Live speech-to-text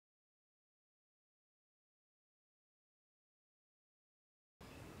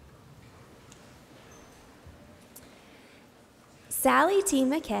Sally T.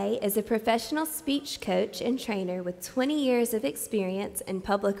 McKay is a professional speech coach and trainer with 20 years of experience in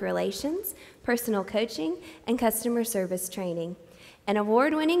public relations, personal coaching, and customer service training. An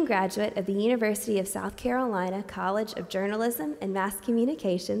award-winning graduate of the University of South Carolina College of Journalism and Mass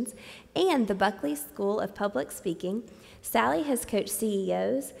Communications and the Buckley School of Public Speaking, Sally has coached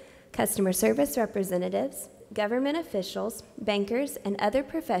CEOs, customer service representatives, government officials, bankers, and other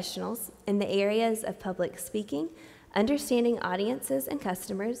professionals in the areas of public speaking, understanding audiences and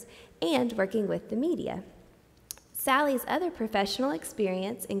customers, and working with the media. Sally's other professional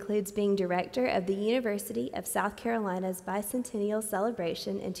experience includes being director of the University of South Carolina's bicentennial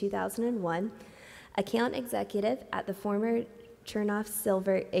celebration in 2001, account executive at the former Chernoff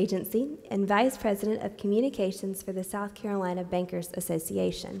Silver Agency, and vice president of communications for the South Carolina Bankers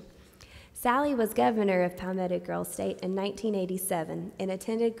Association. Sally was governor of Palmetto Girls State in 1987 and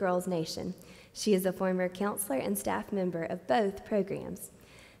attended Girls Nation. She is a former counselor and staff member of both programs.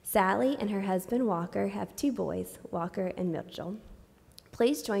 Sally and her husband Walker have 2 boys, Walker and Mitchell.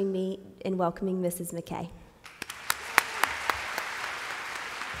 Please join me in welcoming Mrs. McKay.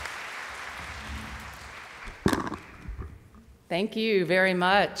 Thank you very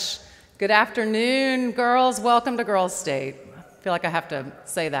much. Good afternoon, girls. Welcome to Girls State. I feel like I have to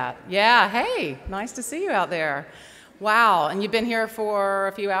say that. Yeah, hey, nice to see you out there. Wow, and you've been here for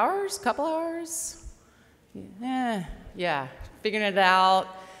a few hours, couple hours? Yeah, figuring it out,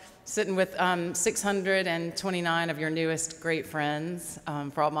 sitting with 629 of your newest great friends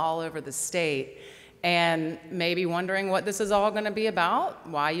from all over the state, and maybe wondering what this is all gonna be about,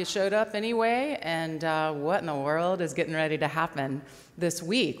 why you showed up anyway, and what in the world is getting ready to happen this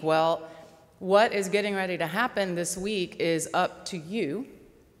week. Well, what is getting ready to happen this week is up to you.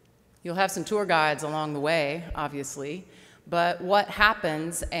 You'll have some tour guides along the way, obviously, but what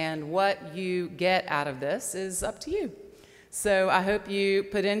happens and what you get out of this is up to you. So I hope you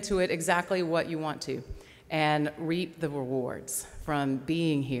put into it exactly what you want to and reap the rewards from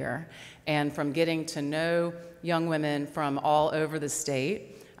being here and from getting to know young women from all over the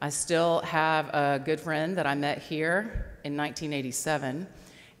state. I still have a good friend that I met here in 1987.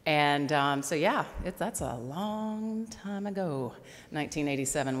 And so yeah, that's a long time ago,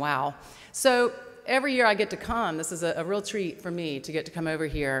 1987, wow. So every year I get to come. This is a real treat for me to get to come over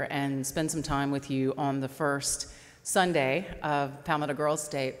here and spend some time with you on the first Sunday of Palmetto Girls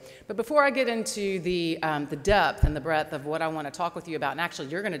State. But before I get into the depth and the breadth of what I want to talk with you about, and actually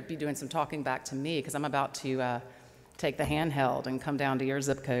you're going to be doing some talking back to me because I'm about to take the handheld and come down to your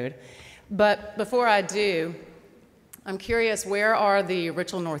zip code. But before I do, I'm curious, where are the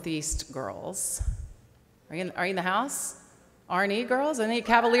Richland Northeast girls? Are you in the house? R&E girls? Any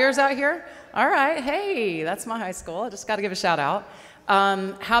Cavaliers out here? All right, hey, that's my high school. I just got to give a shout out.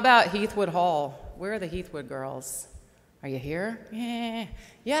 How about Heathwood Hall? Where are the Heathwood girls? Are you here?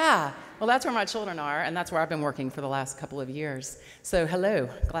 Yeah. Well, that's where my children are, and that's where I've been working for the last couple of years. So hello,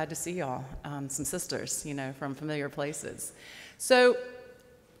 glad to see y'all. Some sisters, you know, from familiar places. So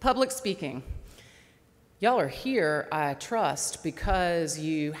public speaking. Y'all are here, I trust, because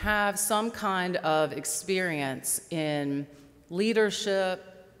you have some kind of experience in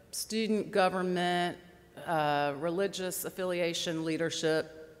leadership, student government, religious affiliation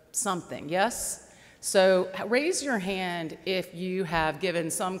leadership, something, yes? So raise your hand if you have given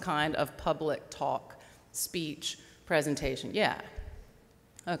some kind of public talk, speech, presentation. Yeah.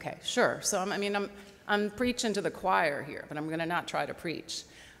 Okay, sure. So I'm preaching to the choir here, but I'm gonna not try to preach.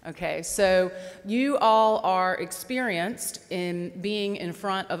 Okay, so you all are experienced in being in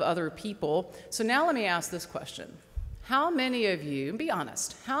front of other people. So now let me ask this question. How many of you, be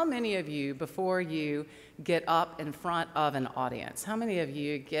honest, how many of you, before you get up in front of an audience, how many of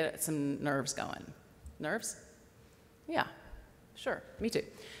you get some nerves going? Nerves? Yeah, sure, me too.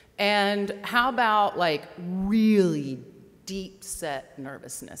 And how about like really deep set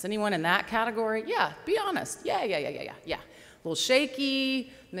nervousness? Anyone in that category? Yeah, be honest. Yeah. A little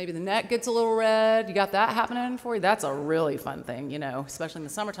shaky, maybe the neck gets a little red. You got that happening for you? That's a really fun thing, you know, especially in the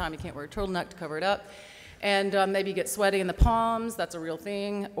summertime. You can't wear a turtleneck to cover it up. And maybe you get sweaty in the palms. That's a real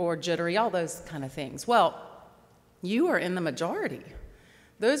thing. Or jittery, all those kind of things. Well, you are in the majority.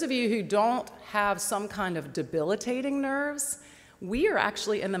 Those of you who don't have some kind of debilitating nerves, we are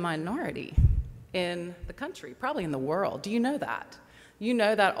actually in the minority in the country, probably in the world. Do you know that? You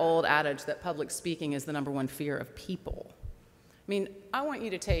know that old adage that public speaking is the #1 fear of people. I mean, I want you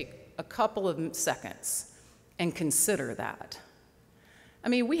to take a couple of seconds and consider that. I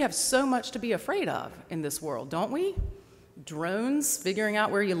mean, we have so much to be afraid of in this world, don't we? Drones figuring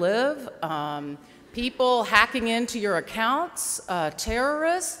out where you live, people hacking into your accounts,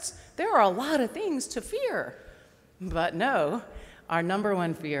 terrorists. There are a lot of things to fear. But no, our number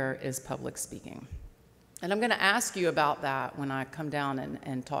one fear is public speaking. And I'm going to ask you about that when I come down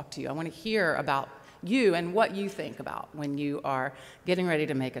and talk to you. I want to hear about you and what you think about when you are getting ready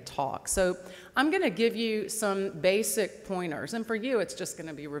to make a talk. So I'm going to give you some basic pointers. And for you, it's just going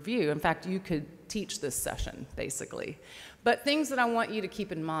to be review. In fact, you could teach this session, basically. But things that I want you to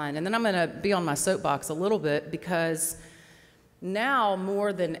keep in mind. And then I'm going to be on my soapbox a little bit, because now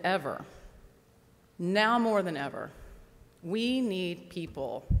more than ever, we need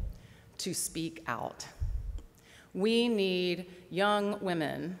people to speak out. We need young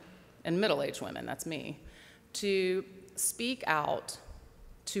women and middle-aged women, that's me, to speak out,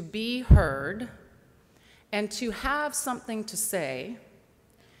 to be heard, and to have something to say,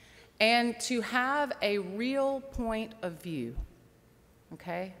 and to have a real point of view,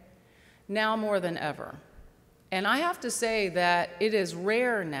 okay? Now more than ever. And I have to say that it is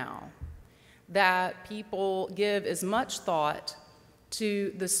rare now that people give as much thought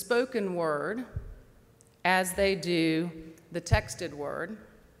to the spoken word as they do the texted word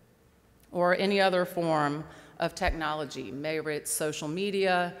or any other form of technology. Maybe it's social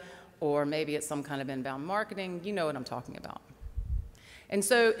media, or maybe it's some kind of inbound marketing. You know what I'm talking about. And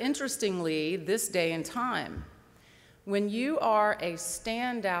so, interestingly, this day and time, when you are a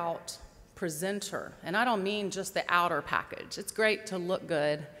standout presenter, and I don't mean just the outer package. It's great to look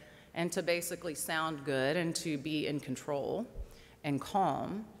good and to basically sound good and to be in control and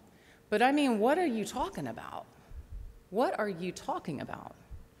calm. But I mean, what are you talking about? What are you talking about?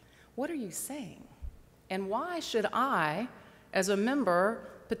 What are you saying? And why should I, as a member,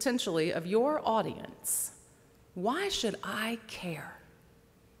 potentially, of your audience, why should I care?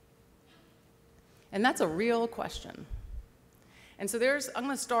 And that's a real question. And so I'm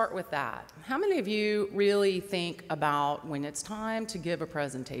going to start with that. How many of you really think about when it's time to give a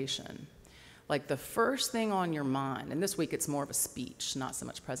presentation, like the first thing on your mind, and this week it's more of a speech, not so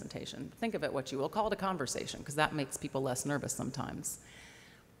much presentation. Think of it what you will, call it a conversation, because that makes people less nervous sometimes.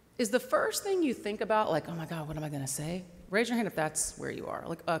 Is the first thing you think about, like, oh my God, what am I going to say? Raise your hand if that's where you are.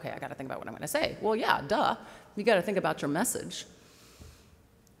 Like, okay, I got to think about what I'm going to say. Well, yeah, duh. You got to think about your message.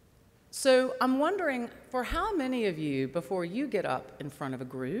 So I'm wondering, for how many of you, before you get up in front of a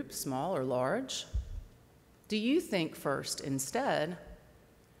group, small or large, do you think first instead,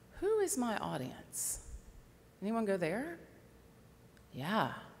 who is my audience? Anyone go there?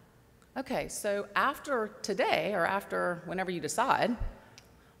 Yeah. Okay, so after today, or after whenever you decide,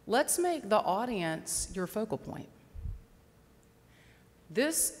 let's make the audience your focal point.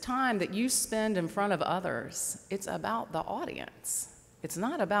 This time that you spend in front of others, it's about the audience. It's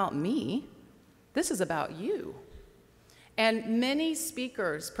not about me. This is about you. And many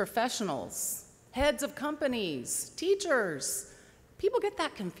speakers, professionals, heads of companies, teachers, people get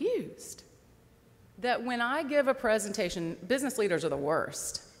that confused. That when I give a presentation, business leaders are the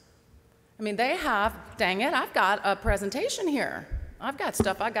worst. I mean, they have, dang it, I've got a presentation here. I've got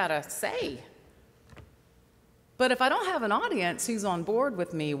stuff I gotta say. But if I don't have an audience who's on board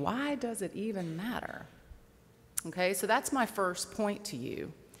with me, why does it even matter? Okay, so that's my first point to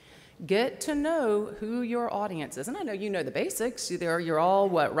you. Get to know who your audience is. And I know you know the basics. You're all,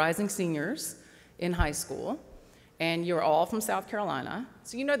 rising seniors in high school, and you're all from South Carolina,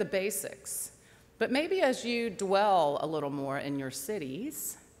 so you know the basics. But maybe as you dwell a little more in your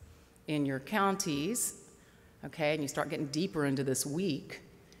cities, in your counties, okay, and you start getting deeper into this week,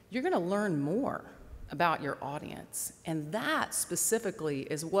 you're going to learn more about your audience. And that specifically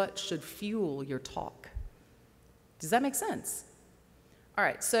is what should fuel your talk. Does that make sense? All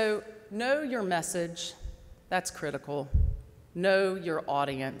right, so know your message. That's critical. Know your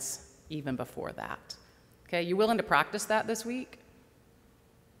audience even before that. Okay, you willing to practice that this week?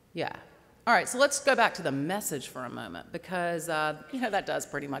 Yeah. All right, so let's go back to the message for a moment, because that does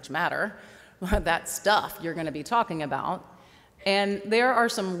pretty much matter. That stuff you're going to be talking about. And there are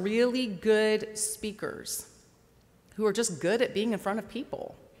some really good speakers who are just good at being in front of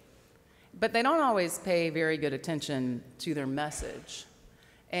people. But they don't always pay very good attention to their message.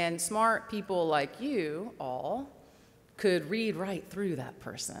 And smart people like you all could read right through that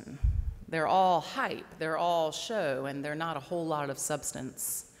person. They're all hype, they're all show, and they're not a whole lot of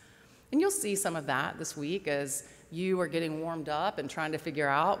substance. And you'll see some of that this week as you are getting warmed up and trying to figure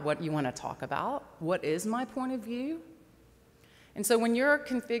out what you want to talk about. What is my point of view? And so when you're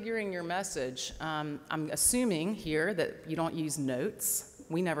configuring your message, I'm assuming here that you don't use notes.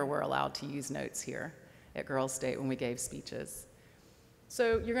 We never were allowed to use notes here at Girls State when we gave speeches.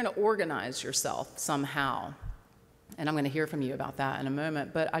 So you're going to organize yourself somehow. And I'm going to hear from you about that in a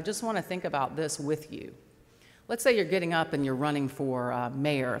moment. But I just want to think about this with you. Let's say you're getting up and you're running for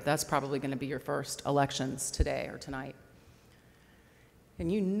mayor. That's probably going to be your first elections today or tonight.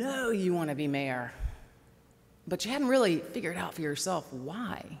 and you know you want to be mayor, but you hadn't really figured out for yourself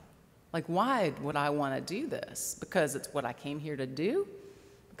why. Like, why would I want to do this? Because it's what I came here to do?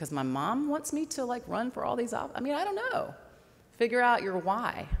 Because my mom wants me to, like, run for all these I mean, I don't know. Figure out your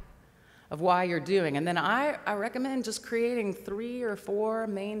why of why you're doing. And then I recommend just creating 3 or 4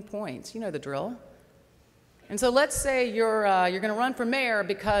 main points. You know the drill. And so let's say you're going to run for mayor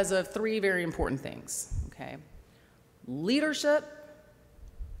because of 3 very important things, okay? Leadership,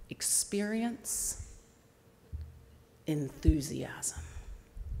 experience, enthusiasm.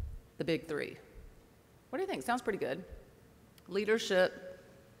 The big 3. What do you think? Sounds pretty good. Leadership,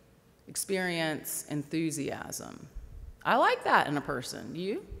 experience, enthusiasm. I like that in a person.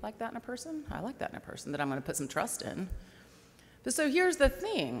 You like that in a person? I like that in a person that I'm going to put some trust in. But so here's the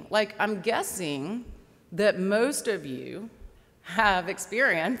thing. Like, I'm guessing that most of you have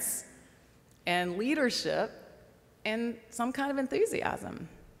experience and leadership and some kind of enthusiasm.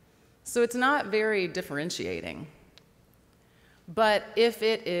 So it's not very differentiating. But if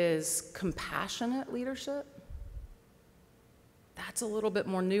it is compassionate leadership, that's a little bit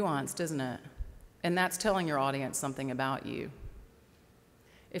more nuanced, isn't it? And that's telling your audience something about you.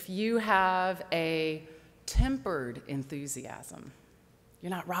 If you have a tempered enthusiasm,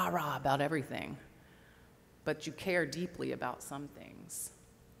 you're not rah-rah about everything, but you care deeply about some things.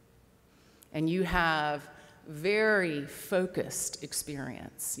 And you have very focused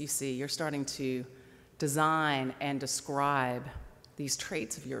experience. You see, you're starting to design and describe these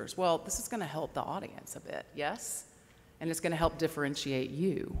traits of yours. Well, this is going to help the audience a bit, yes? And it's going to help differentiate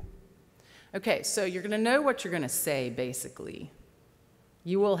you. Okay, so you're going to know what you're going to say, basically.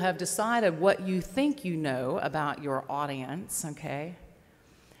 You will have decided what you think you know about your audience, okay?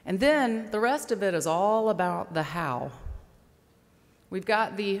 And then the rest of it is all about the how. We've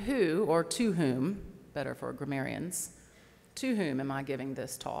got the who, or to whom, better for grammarians. To whom am I giving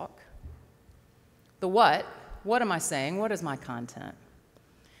this talk? The what am I saying? What is my content?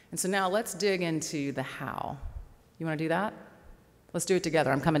 And so now let's dig into the how. You want to do that? Let's do it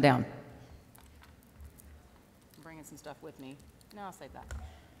together. I'm coming down. I'm bringing some stuff with me. No, I'll save that.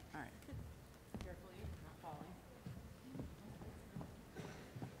 All right. Carefully, not falling.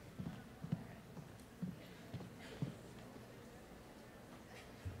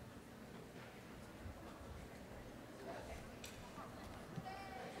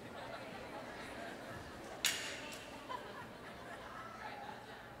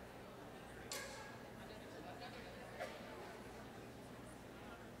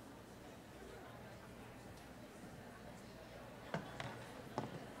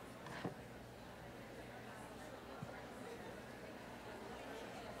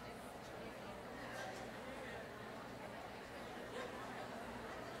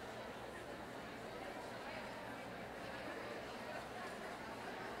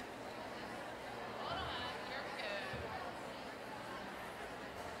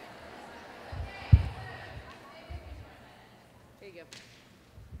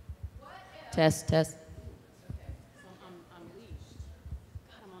 Test, test. Okay, so I'm leashed.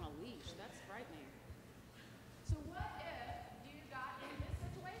 God, I'm on a leash. That's frightening. So what if you got in this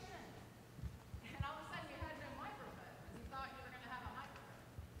situation, and all of a sudden you had no microphone, and you thought you were going to have a microphone,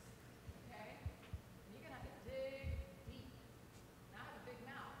 okay? And you're going to have to dig deep. Now I have a big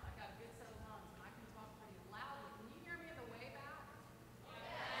mouth. I've got a good set of lungs, and I can talk pretty loudly. Can you hear me on the way back?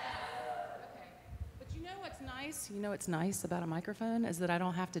 Yes. Okay. But you know what's nice? You know what's nice about a microphone is that I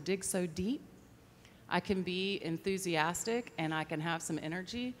don't have to dig so deep. I can be enthusiastic and I can have some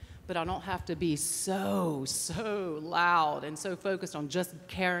energy, but I don't have to be so loud and so focused on just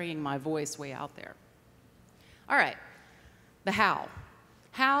carrying my voice way out there. All right, the how.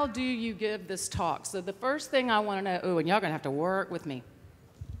 How do you give this talk? So the first thing I want to know, and y'all going to have to work with me,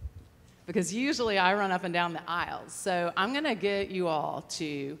 because usually I run up and down the aisles. So I'm going to get you all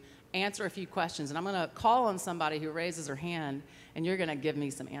to answer a few questions, and I'm going to call on somebody who raises their hand, and you're going to give me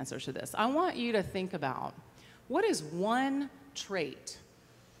some answers to this. I want you to think about, what is one trait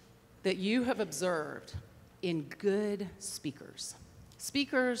that you have observed in good speakers?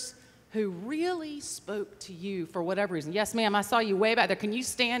 Speakers who really spoke to you for whatever reason. Yes, ma'am, I saw you way back there. Can you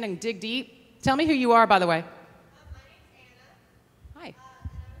stand and dig deep? Tell me who you are, by the way. My name's Anna. Hi. And I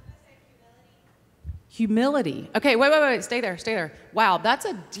was going to say humility. Humility. Okay, wait. Stay there. Wow, that's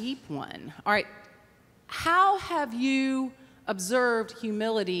a deep one. All right. How have you observed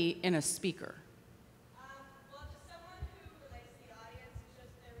humility in a speaker? Well, just someone who relates to the audience, who's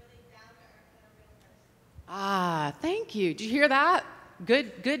just they're really down to earth and a real person. Ah, thank you. Did you hear that?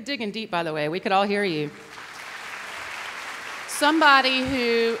 Good digging deep, by the way. We could all hear you. Somebody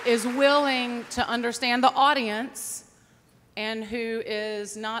who is willing to understand the audience and who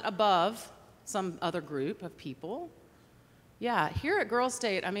is not above some other group of people. Yeah, here at Girls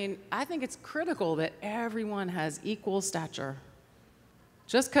State, I mean, I think it's critical that everyone has equal stature.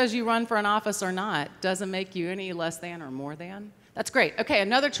 Just because you run for an office or not doesn't make you any less than or more than. That's great. Okay,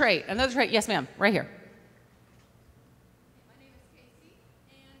 another trait. Another trait. Yes, ma'am, right here. My name is Casey,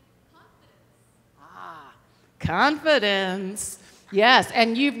 and confidence. Ah, confidence. Yes,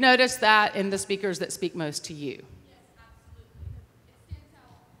 and you've noticed that in the speakers that speak most to you. Yes, absolutely. It stands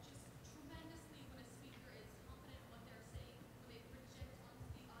out just tremendously when a speaker is confident in what they're saying, when they project onto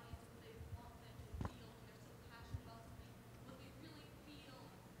the audience what they want them to feel, when they're so passionate about something, what they really feel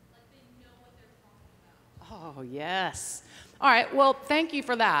like they know what they're talking about. Oh, yes. All right, well, thank you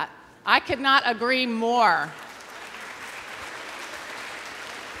for that. I could not agree more.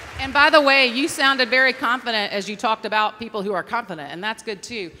 And by the way, you sounded very confident as you talked about people who are confident, and that's good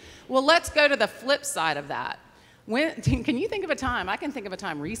too. Well, let's go to the flip side of that. Can you think of a time, I can think of a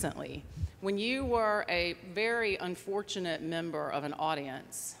time recently, when you were a very unfortunate member of an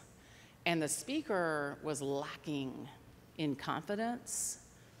audience and the speaker was lacking in confidence,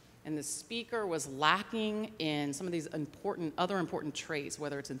 and the speaker was lacking in some of these other important traits,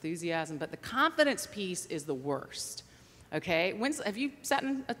 whether it's enthusiasm, but the confidence piece is the worst. Okay, have you sat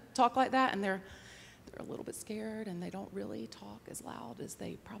in a talk like that and they're a little bit scared and they don't really talk as loud as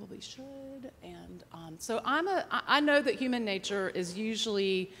they probably should? And so I know that human nature is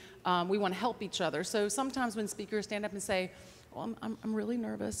usually, we want to help each other. So sometimes when speakers stand up and say, well, I'm really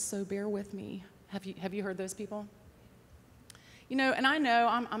nervous, so bear with me. Have you heard those people? You know, and I know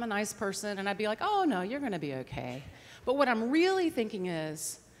I'm a nice person and I'd be like, oh no, you're gonna be okay. But what I'm really thinking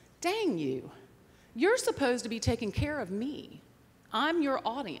is, dang you. You're supposed to be taking care of me. I'm your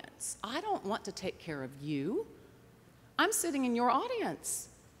audience. I don't want to take care of you. I'm sitting in your audience.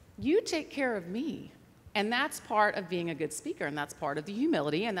 You take care of me. And that's part of being a good speaker, and that's part of the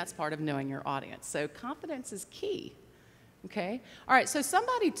humility, and that's part of knowing your audience. So confidence is key, okay? All right, so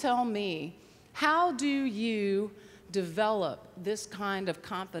somebody tell me, how do you develop this kind of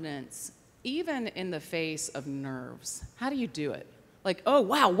confidence even in the face of nerves? How do you do it? Like, oh,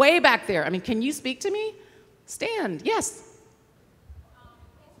 wow, way back there. I mean, can you speak to me? Stand, yes. It's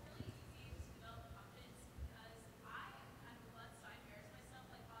really easy to develop confidence because I am kind of blessed. I embarrass myself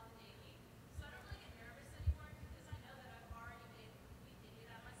like on the daily. So I don't really get nervous anymore because I know that I've already made an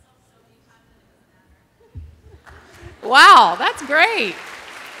idiot out of myself so many times that it doesn't matter. Wow, that's great.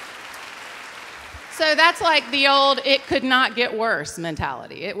 So that's like the old "it could not get worse"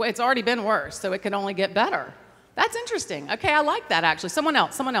 mentality. It's already been worse, so it could only get better. That's interesting. Okay, I like that actually. Someone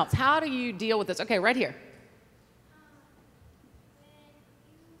else. How do you deal with this? Okay, right here. When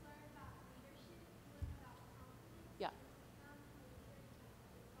you learn about leadership, you learn about confidence. Yeah.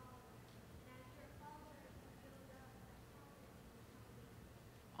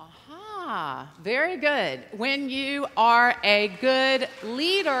 Aha, very good. When you are a good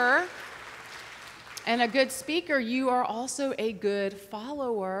leader and a good speaker, you are also a good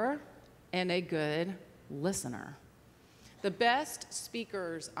follower and a good listener. The best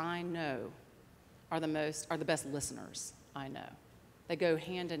speakers I know are the best listeners I know. They go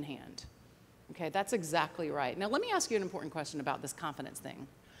hand in hand. Okay, that's exactly right. Now let me ask you an important question about this confidence thing.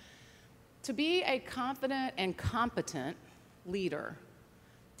 To be a confident and competent leader,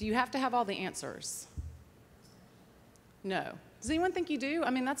 do you have to have all the answers? No. Does anyone think you do? I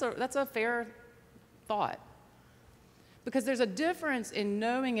mean, that's a fair thought. Because there's a difference in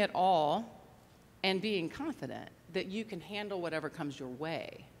knowing it all and being confident that you can handle whatever comes your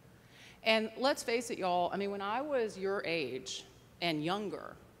way. And let's face it, y'all, I mean, when I was your age and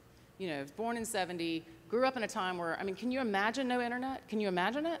younger, you know, born in '70, grew up in a time where, I mean, can you imagine no internet? Can you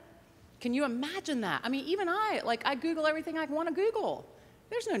imagine it? Can you imagine that? I mean, even I Google everything I want to Google.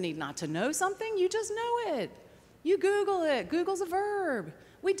 There's no need not to know something, you just know it. You Google it, Google's a verb.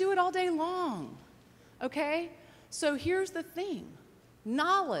 We do it all day long, okay? So here's the thing,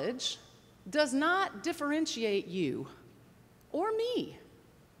 knowledge does not differentiate you or me,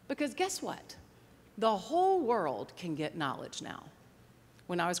 because guess what? The whole world can get knowledge now.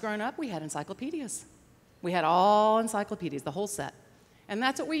 When I was growing up, we had encyclopedias. We had all encyclopedias, the whole set. And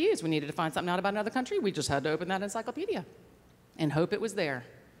that's what we used. We needed to find something out about another country, we just had to open that encyclopedia and hope it was there.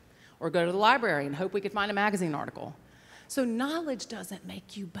 Or go to the library and hope we could find a magazine article. So knowledge doesn't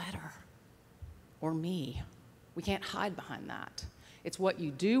make you better, or me. We can't hide behind that. It's what you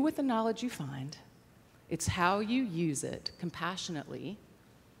do with the knowledge you find. It's how you use it compassionately,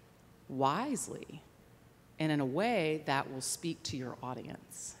 wisely, and in a way that will speak to your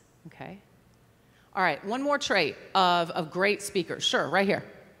audience, okay? All right, one more trait of great speakers. Sure, right here.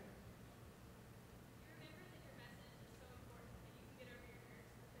 Remember that your message is so important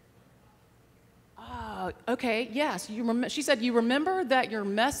Okay, yes. She said, you remember that your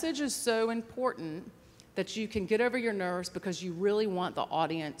message is so important that you can get over your nerves because you really want the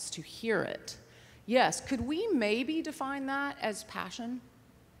audience to hear it. Yes, could we maybe define that as passion?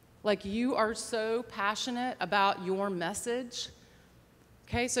 Like you are so passionate about your message.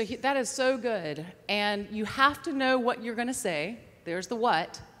 Okay, so that is so good. And you have to know what you're going to say. There's the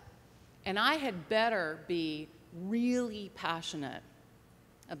what. And I had better be really passionate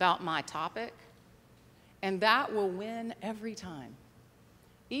about my topic. And that will win every time.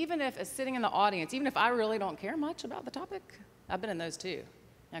 Even if it's sitting in the audience, even if I really don't care much about the topic, I've been in those too.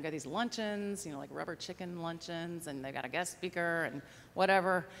 I go to these luncheons, like rubber chicken luncheons, and they got a guest speaker and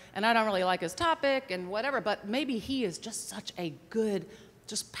whatever, and I don't really like his topic and whatever, but maybe he is just such a good,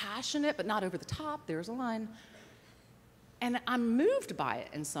 just passionate, but not over the top, there's a line, and I'm moved by it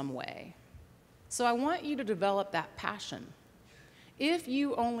in some way. So I want you to develop that passion. If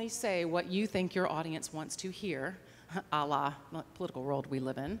you only say what you think your audience wants to hear, a la the political world we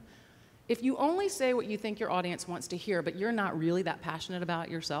live in, if you only say what you think your audience wants to hear, but you're not really that passionate about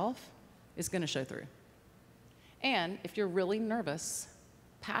yourself, it's going to show through. And if you're really nervous,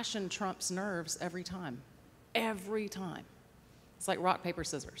 passion trumps nerves every time. Every time. It's like rock, paper,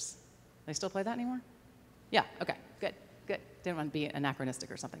 scissors. They still play that anymore? Yeah, okay, good, good. Didn't want to be anachronistic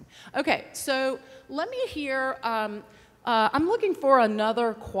or something. Okay, so let me hear, I'm looking for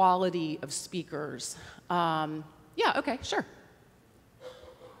another quality of speakers. Yeah, okay, sure.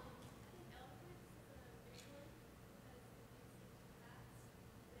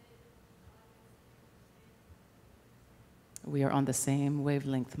 We are on the same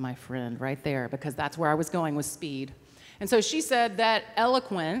wavelength, my friend, right there, because that's where I was going with speed. And so she said that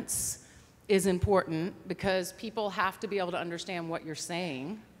eloquence is important because people have to be able to understand what you're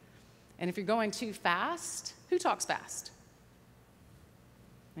saying. And if you're going too fast, who talks fast?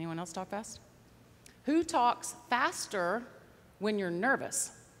 Anyone else talk fast? Who talks faster when you're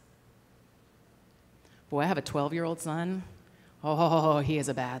nervous? Boy, I have a 12-year-old son. Oh, he is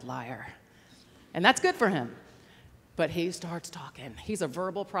a bad liar. And that's good for him. But he starts talking. He's a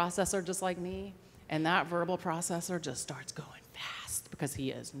verbal processor just like me, and that verbal processor just starts going fast because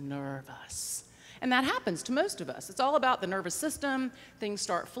he is nervous. And that happens to most of us. It's all about the nervous system. Things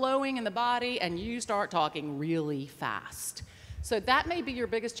start flowing in the body, and you start talking really fast. So that may be your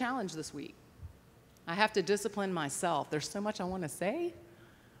biggest challenge this week. I have to discipline myself. There's so much I want to say,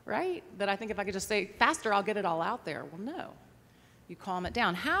 right? That I think if I could just say faster, I'll get it all out there. Well, no. You calm it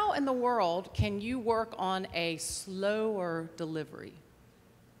down. How in the world can you work on a slower delivery?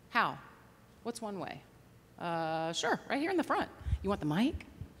 How? What's one way? Sure, right here in the front. You want the mic?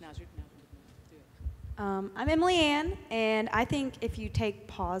 Now's your do it. I'm Emily Ann, and I think if you take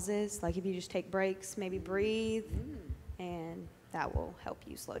pauses, like if you just take breaks, maybe breathe, and that will help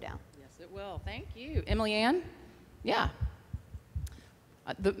you slow down. Yes, it will. Thank you. Emily Ann? Yeah.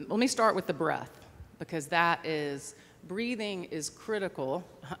 Let me start with the breath, because that is, breathing is critical,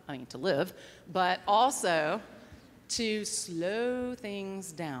 to live, but also to slow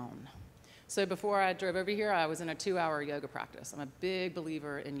things down. So before I drove over here, I was in a 2-hour yoga practice. I'm a big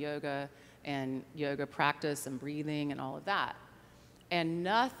believer in yoga and yoga practice and breathing and all of that. And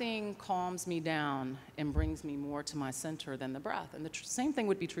nothing calms me down and brings me more to my center than the breath. And the same thing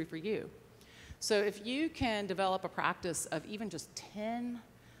would be true for you. So if you can develop a practice of even just 10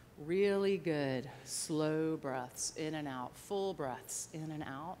 really good slow breaths in and out, full breaths in and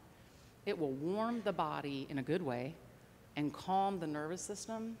out, it will warm the body in a good way and calm the nervous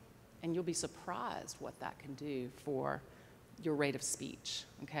system, and you'll be surprised what that can do for your rate of speech,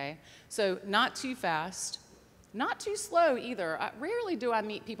 okay? So not too fast, not too slow either. Rarely do I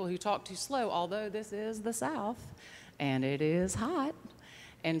meet people who talk too slow, although this is the South, and it is hot.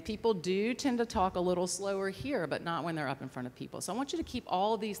 And people do tend to talk a little slower here, but not when they're up in front of people. So I want you to keep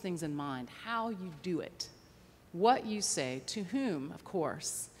all of these things in mind, how you do it, what you say, to whom, of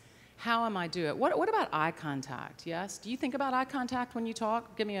course, how am I doing it? What about eye contact, yes? Do you think about eye contact when you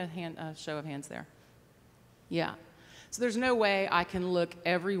talk? Give me a show of hands there. Yeah. So there's no way I can look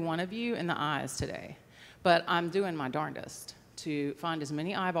every one of you in the eyes today, but I'm doing my darndest to find as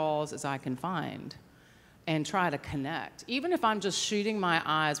many eyeballs as I can find and try to connect. Even if I'm just shooting my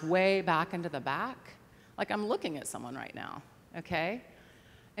eyes way back into the back, like I'm looking at someone right now, okay?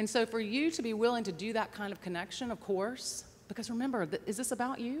 And so for you to be willing to do that kind of connection, of course, because remember, is this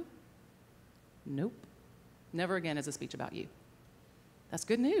about you? Nope. Never again is a speech about you. That's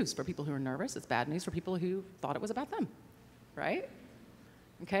good news for people who are nervous. It's bad news for people who thought it was about them, right?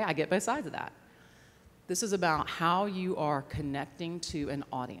 Okay, I get both sides of that. This is about how you are connecting to an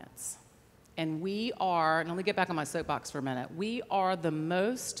audience. And we are, and let me get back on my soapbox for a minute, we are the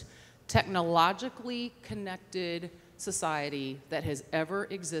most technologically connected society that has ever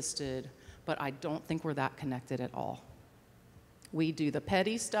existed, but I don't think we're that connected at all. We do the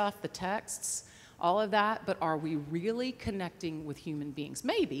petty stuff, the texts, all of that, but are we really connecting with human beings?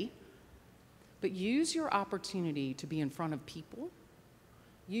 Maybe, but use your opportunity to be in front of people.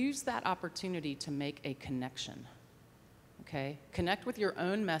 Use that opportunity to make a connection, okay? Connect with your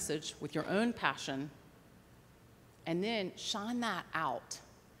own message, with your own passion, and then shine that out.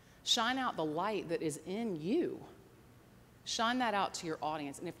 Shine out the light that is in you. Shine that out to your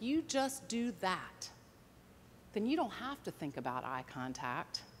audience. And if you just do that, then you don't have to think about eye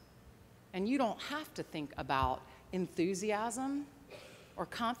contact. And you don't have to think about enthusiasm or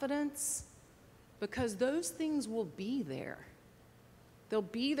confidence, because those things will be there. They'll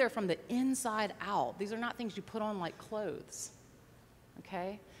be there from the inside out. These are not things you put on like clothes,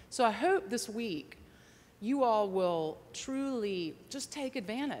 okay? So I hope this week you all will truly just take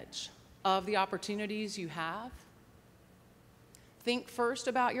advantage of the opportunities you have. Think first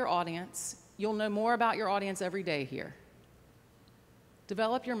about your audience. You'll know more about your audience every day here.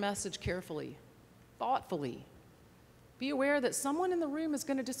 Develop your message carefully, thoughtfully. Be aware that someone in the room is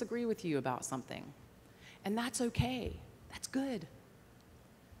going to disagree with you about something, and that's okay. That's good.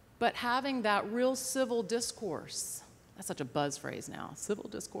 But having that real civil discourse, that's such a buzz phrase now, civil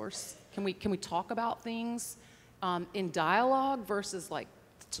discourse. Can we talk about things in dialogue versus like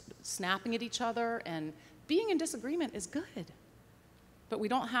snapping at each other? And being in disagreement is good, but we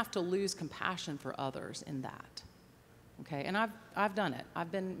don't have to lose compassion for others in that. Okay, and I've done it.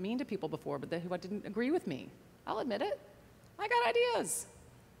 I've been mean to people before, but who didn't agree with me. I'll admit it. I got ideas.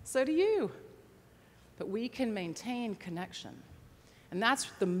 So do you. But we can maintain connection. And that's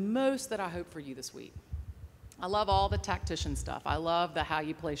the most that I hope for you this week. I love all the tactician stuff. I love the how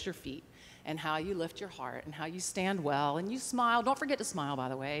you place your feet and how you lift your heart and how you stand well and you smile. Don't forget to smile, by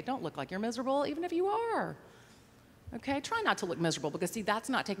the way. Don't look like you're miserable, even if you are. Okay, try not to look miserable, because see, that's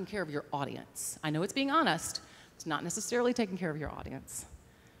not taking care of your audience. I know it's being honest. It's not necessarily taking care of your audience.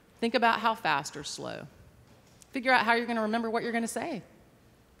 Think about how fast or slow. Figure out how you're going to remember what you're going to say.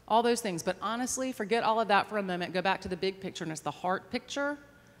 All those things. But honestly, forget all of that for a moment. Go back to the big picture, and it's the heart picture,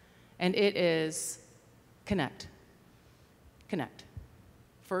 and it is connect. Connect.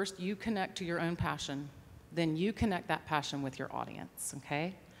 First, you connect to your own passion. Then you connect that passion with your audience,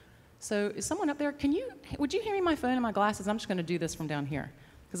 okay? So is someone up there? Would you hand me my phone and my glasses? I'm just going to do this from down here,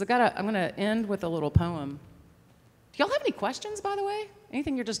 because I'm going to end with a little poem. Do y'all have any questions, by the way?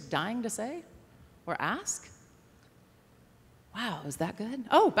 Anything you're just dying to say or ask? Wow, is that good?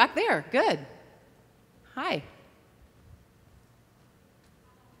 Oh, back there, good. Hi.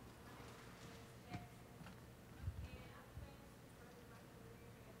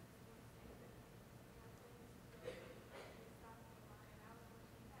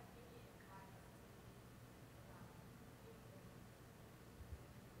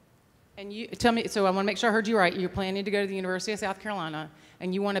 And you tell me, so I want to make sure I heard you right. You're planning to go to the University of South Carolina,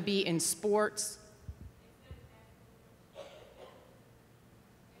 and you want to be in sports.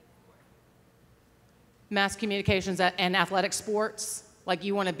 Mass communications and athletic sports? Like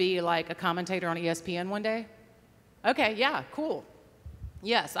you want to be like a commentator on ESPN one day? Okay, yeah, cool.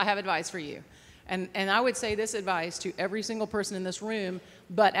 Yes, I have advice for you. And I would say this advice to every single person in this room,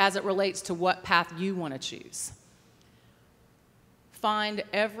 but as it relates to what path you want to choose. Find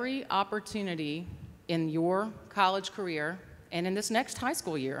every opportunity in your college career and in this next high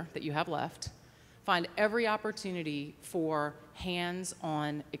school year that you have left, find every opportunity for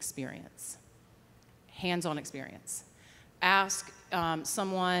hands-on experience. Hands-on experience. Ask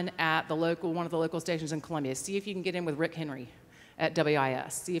someone at one of the local stations in Columbia. See if you can get in with Rick Henry at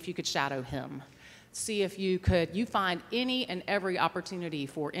WIS. See if you could shadow him. See if you find any and every opportunity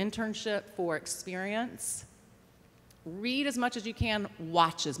for internship, for experience. Read as much as you can,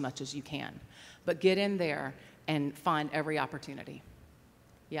 watch as much as you can, but get in there and find every opportunity.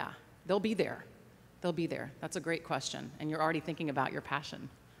 Yeah, they'll be there. They'll be there. That's a great question, and you're already thinking about your passion.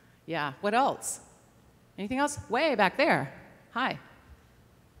 Yeah, what else? Anything else? Way back there. Hi.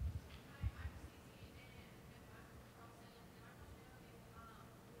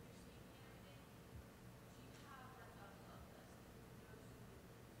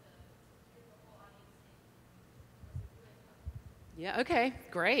 Yeah, okay,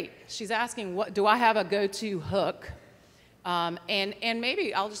 great. She's asking, what do I have a go-to hook? And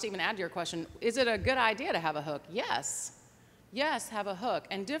maybe I'll just even add to your question, is it a good idea to have a hook? Yes. Yes, have a hook.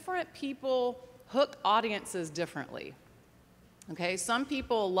 And different people hook audiences differently. Okay, some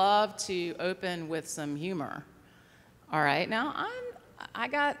people love to open with some humor. All right, now I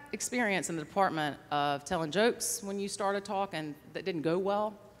got experience in the department of telling jokes when you start a talk and that didn't go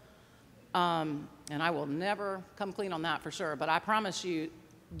well. And I will never come clean on that for sure, but I promise you,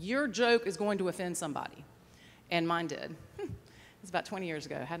 your joke is going to offend somebody. And mine did. It's about 20 years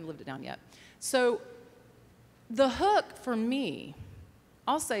ago. I hadn't lived it down yet. So the hook for me,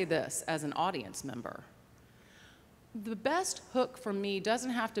 I'll say this as an audience member. The best hook for me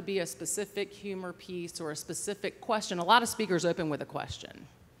doesn't have to be a specific humor piece or a specific question. A lot of speakers open with a question,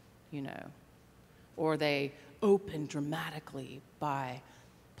 you know, or they open dramatically by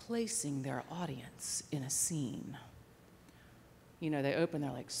placing their audience in a scene. You know, they open,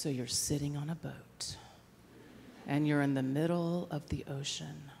 they're like, so you're sitting on a boat, and you're in the middle of the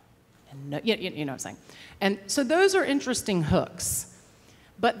ocean. And no, you know what I'm saying. And so those are interesting hooks.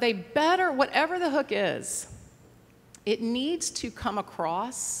 But they better, whatever the hook is, it needs to come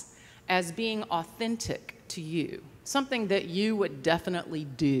across as being authentic to you, something that you would definitely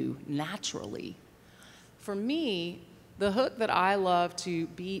do naturally. For me, the hook that I love to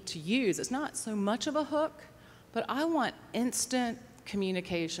use, it's not so much of a hook, but I want instant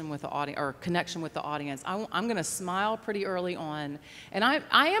communication with the audience, or connection with the audience. I'm going to smile pretty early on, and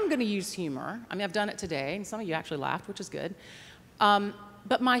I am going to use humor. I mean, I've done it today, and some of you actually laughed, which is good.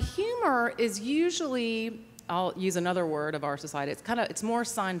 But my humor is usually, I'll use another word of our society, it's more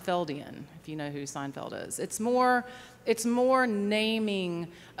Seinfeldian, if you know who Seinfeld is. It's more naming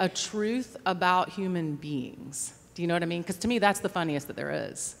a truth about human beings. Do you know what I mean? Because to me, that's the funniest that there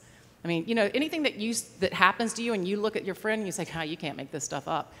is. I mean, you know, anything that happens to you and you look at your friend and you say, you can't make this stuff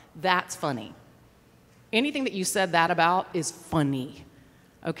up, that's funny. Anything that you said that about is funny,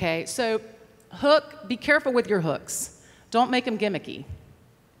 okay? So be careful with your hooks. Don't make them gimmicky,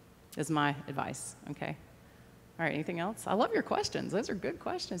 is my advice, okay? All right, anything else? I love your questions. Those are good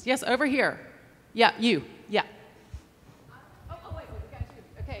questions. Yes, over here. Yeah, you. Yeah. Oh, wait, we got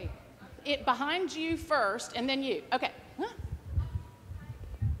you. Okay. Behind you first, and then you. Okay. Huh?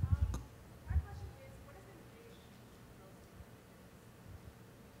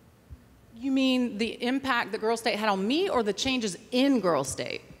 You mean the impact that Girl State had on me, or the changes in Girl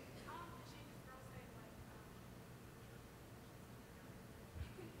State?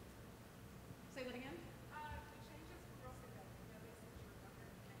 Say that again?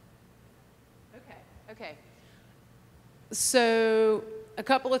 Okay. So a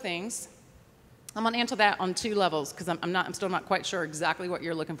couple of things. I'm going to answer that on two levels because I'm still not quite sure exactly what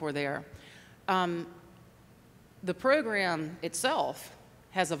you're looking for there. The program itself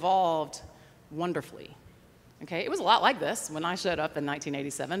has evolved wonderfully. Okay, it was a lot like this when I showed up in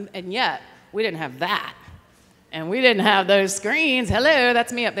 1987, and yet we didn't have that. And we didn't have those screens. Hello,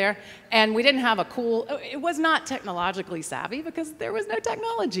 that's me up there. And we didn't have it was not technologically savvy because there was no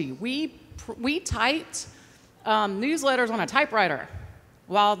technology. We typed newsletters on a typewriter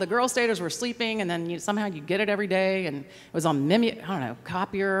while the Girl Staters were sleeping, and then somehow you get it every day, and it was on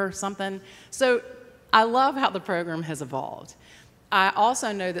copier or something. So I love how the program has evolved. I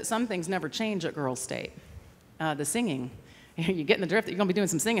also know that some things never change at Girl State. The singing, you get in the drift that you're going to be doing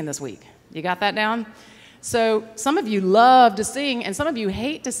some singing this week. You got that down? So some of you love to sing, and some of you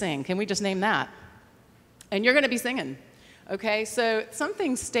hate to sing. Can we just name that? And you're going to be singing. Okay, so some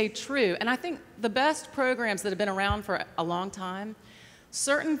things stay true. And I think the best programs that have been around for a long time,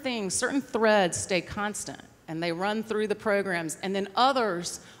 certain threads stay constant, and they run through the programs, and then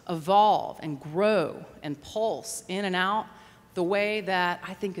others evolve and grow and pulse in and out the way that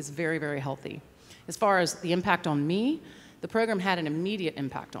I think is very, very healthy. As far as the impact on me, the program had an immediate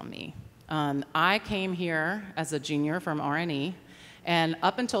impact on me. I came here as a junior from RNE, and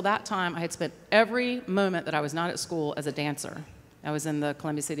up until that time, I had spent every moment that I was not at school as a dancer. I was in the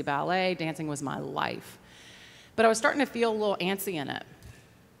Columbia City Ballet. Dancing was my life. But I was starting to feel a little antsy in it.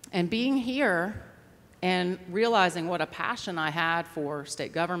 And being here and realizing what a passion I had for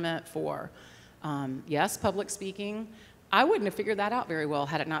state government, for, yes, public speaking, I wouldn't have figured that out very well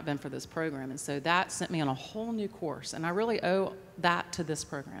had it not been for this program. And so that sent me on a whole new course. And I really owe that to this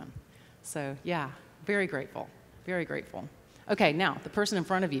program. So yeah, very grateful, very grateful. Okay, now the person in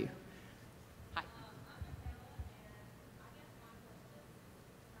front of you. Hi.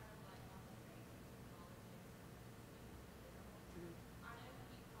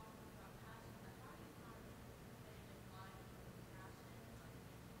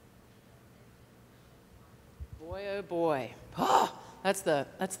 Boy, oh boy. Oh, that's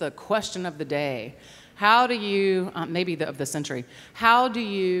the question of the day. How do you, maybe of the century, how do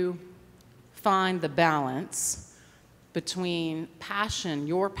you find the balance between passion,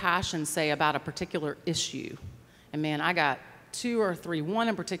 your passion, say, about a particular issue? And man, I got two or three. One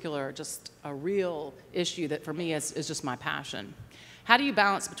in particular, just a real issue that for me is just my passion. How do you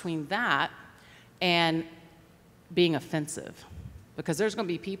balance between that and being offensive? Because there's going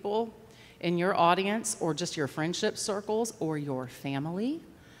to be people in your audience or just your friendship circles or your family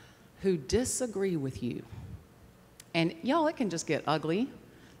who disagree with you. And y'all, it can just get ugly.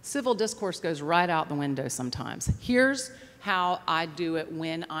 Civil discourse goes right out the window sometimes. Here's how I do it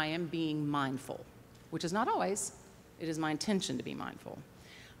when I am being mindful, which is not always. It is my intention to be mindful.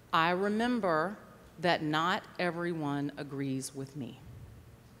 I remember that not everyone agrees with me,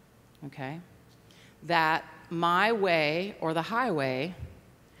 okay? That my way or the highway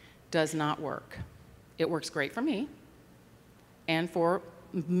does not work. It works great for me and for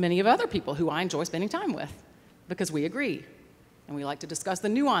many of other people who I enjoy spending time with because we agree and we like to discuss the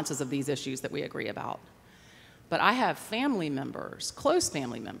nuances of these issues that we agree about. But I have family members, close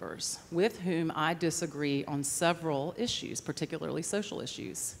family members, with whom I disagree on several issues, particularly social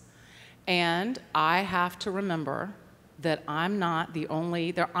issues. And I have to remember that I'm not the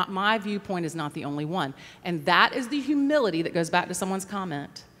only, my viewpoint is not the only one. And that is the humility that goes back to someone's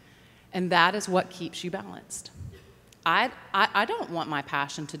comment. And that is what keeps you balanced. I don't want my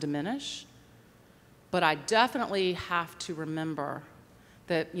passion to diminish, but I definitely have to remember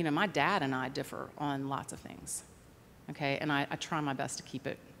that, you know, my dad and I differ on lots of things, okay? And I try my best to keep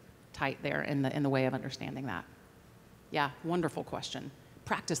it tight there in the way of understanding that. Yeah, wonderful question.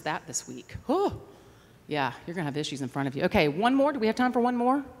 Practice that this week. Oh, yeah, you're gonna have issues in front of you. Okay, one more, do we have time for one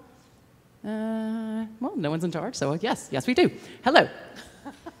more? Well, no one's in charge, so yes, we do. Hello.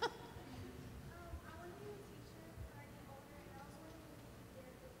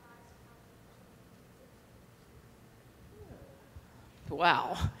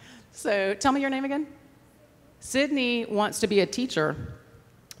 Wow. So tell me your name again. Sydney wants to be a teacher.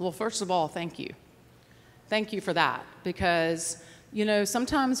 Well, first of all, thank you. Thank you for that, because, you know,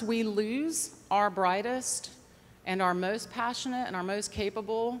 sometimes we lose our brightest and our most passionate and our most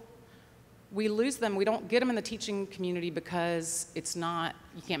capable. We lose them. We don't get them in the teaching community because it's not,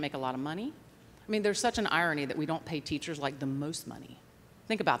 you can't make a lot of money. I mean, there's such an irony that we don't pay teachers like the most money.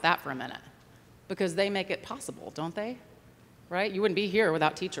 Think about that for a minute, because they make it possible, don't they? Right? You wouldn't be here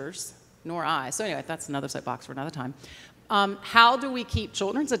without teachers, nor I. So anyway, that's another soapbox for another time. How do we keep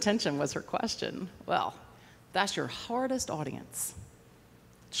children's attention was her question. Well, that's your hardest audience.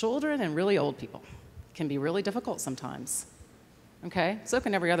 Children and really old people can be really difficult sometimes. Okay? So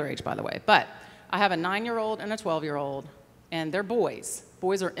can every other age, by the way. But I have a 9-year-old and a 12-year-old, and they're boys.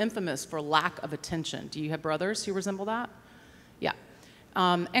 Boys are infamous for lack of attention. Do you have brothers who resemble that? Yeah.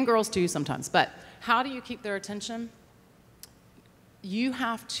 And girls too sometimes. But how do you keep their attention? You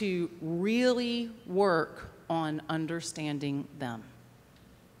have to really work on understanding them.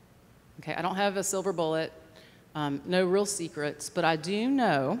 Okay, I don't have a silver bullet, no real secrets, but I do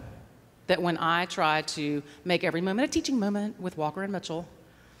know that when I try to make every moment a teaching moment with Walker and Mitchell,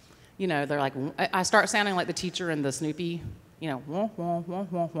 you know, they're like, I start sounding like the teacher in the Snoopy, you know, wah, wah, wah,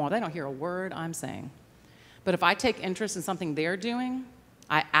 wah, wah. They don't hear a word I'm saying. But if I take interest in something they're doing,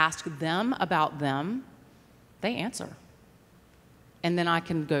 I ask them about them, they answer. And then I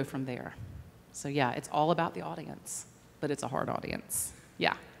can go from there. So yeah, it's all about the audience, but it's a hard audience.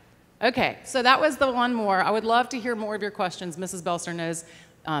 Yeah. Okay, so that was the one more. I would love to hear more of your questions. Mrs. Belster knows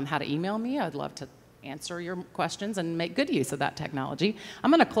how to email me. I'd love to answer your questions and make good use of that technology.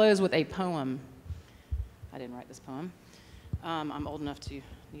 I'm gonna close with a poem. I didn't write this poem. I'm old enough to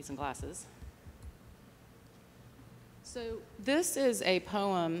need some glasses. So this is a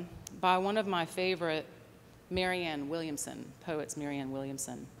poem by one of my favorite Marianne Williamson, poets Marianne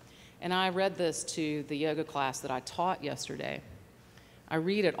Williamson. And I read this to the yoga class that I taught yesterday. I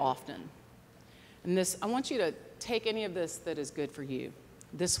read it often. And this, I want you to take any of this that is good for you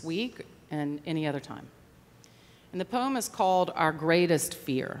this week and any other time. And the poem is called Our Greatest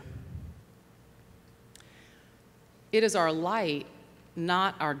Fear. It is our light,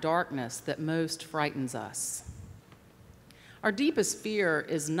 not our darkness, that most frightens us. Our deepest fear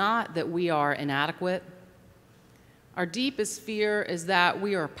is not that we are inadequate. Our deepest fear is that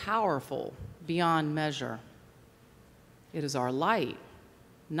we are powerful beyond measure. It is our light,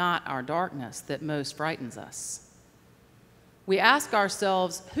 not our darkness, that most frightens us. We ask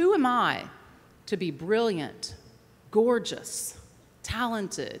ourselves, who am I to be brilliant, gorgeous,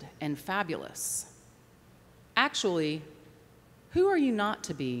 talented, and fabulous? Actually, who are you not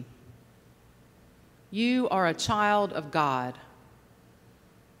to be? You are a child of God.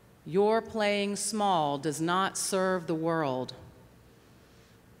 Your playing small does not serve the world.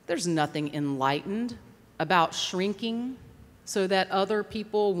 There's nothing enlightened about shrinking so that other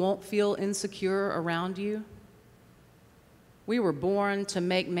people won't feel insecure around you. We were born to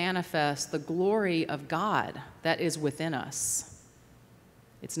make manifest the glory of God that is within us.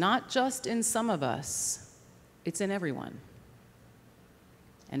 It's not just in some of us, it's in everyone.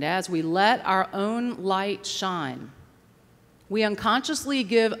 And as we let our own light shine, we unconsciously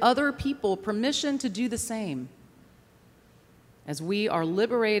give other people permission to do the same. As we are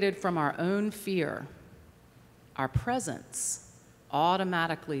liberated from our own fear, our presence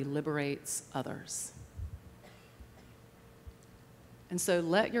automatically liberates others. And so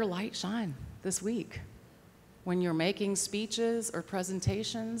let your light shine this week when you're making speeches or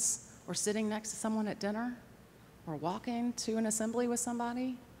presentations or sitting next to someone at dinner or walking to an assembly with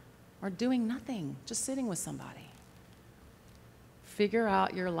somebody or doing nothing, just sitting with somebody. Figure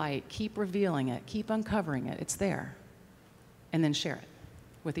out your light, keep revealing it, keep uncovering it, it's there, and then share it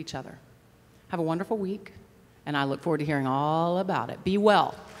with each other. Have a wonderful week, and I look forward to hearing all about it. Be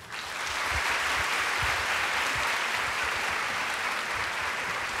well.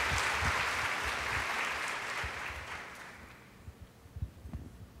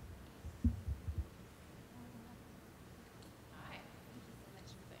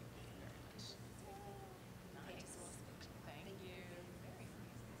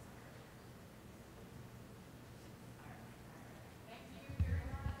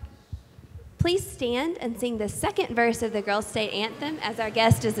 Please stand and sing the second verse of the Girls State Anthem as our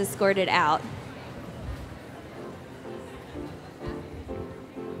guest is escorted out.